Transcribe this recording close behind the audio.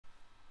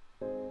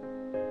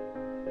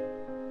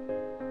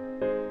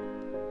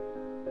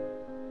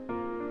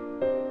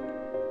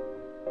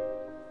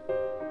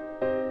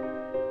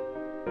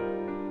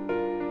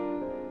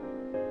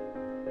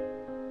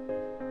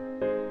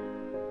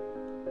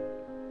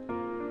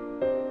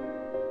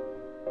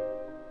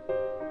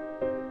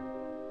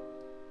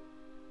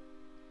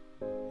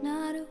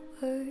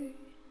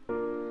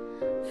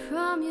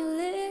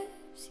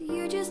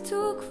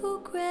took for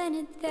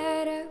granted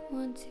that I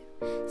want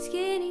to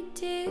skinny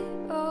dip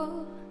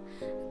or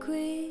a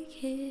quick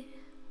hit.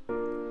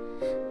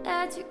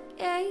 That's your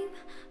game,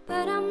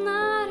 but I'm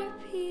not a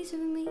piece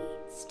of meat.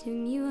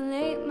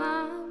 Stimulate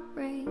my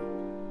brain.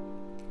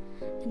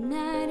 The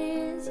night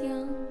is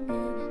young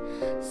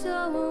and so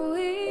are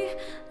we.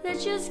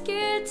 Let's just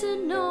get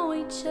to know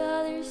each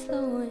other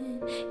slow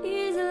and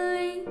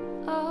easily.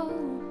 Oh,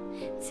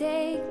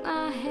 take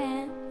my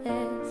hand,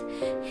 let's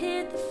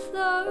hit the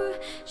floor.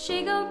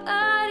 Shake our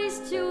bodies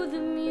to the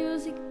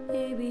music,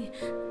 baby,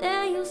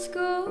 then you'll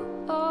score.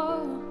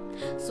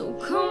 So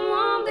come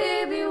on,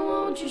 baby,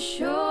 won't you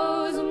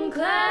show some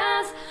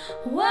class?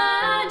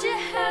 Why'd you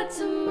have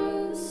to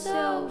move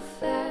so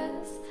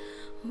fast?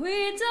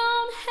 We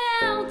don't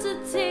have to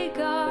take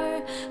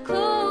our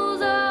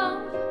clothes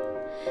off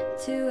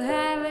to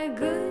have a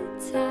good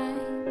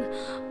time.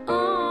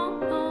 Oh,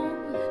 oh.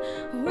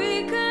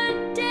 We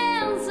could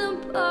dance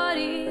and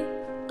party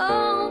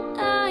all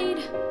night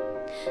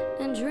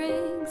and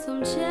drink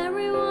some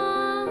cherry wine.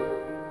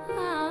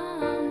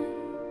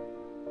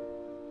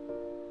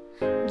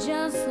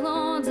 Just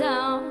slow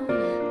down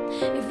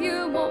if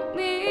you want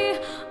me.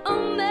 A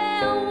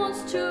man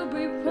wants to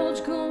be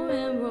practical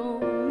and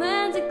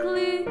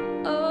romantically.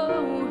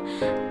 Oh,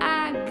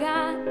 I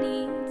got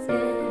needs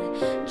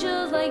and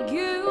just like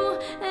you.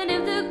 And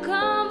if the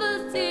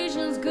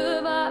conversation's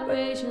good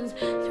vibrations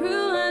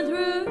through and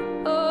through.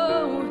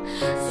 Oh,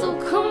 so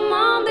come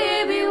on,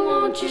 baby,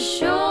 won't you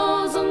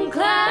show some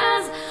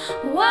class?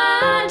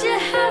 Why'd you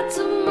have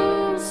to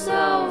move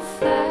so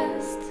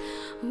fast?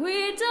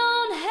 We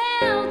don't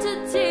have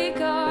to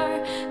take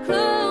our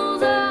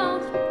clothes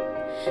off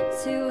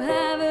to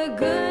have a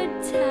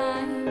good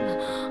time.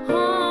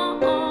 Oh,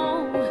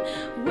 oh.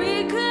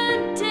 We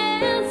could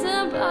dance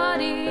and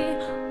party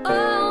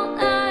all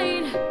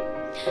night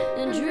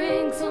and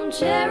drink some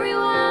cherry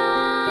wine.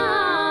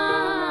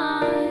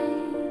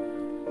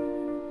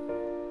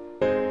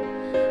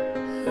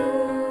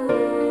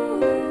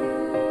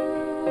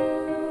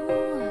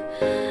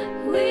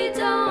 We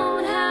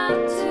don't have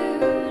to,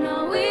 no,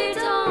 we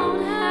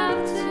don't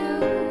have to.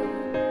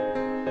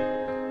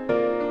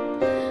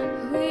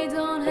 We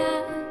don't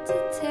have to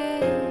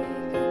take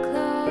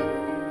our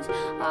clothes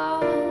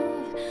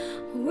off.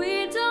 We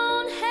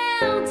don't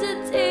have to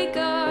take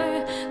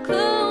our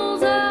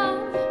clothes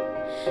off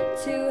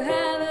to have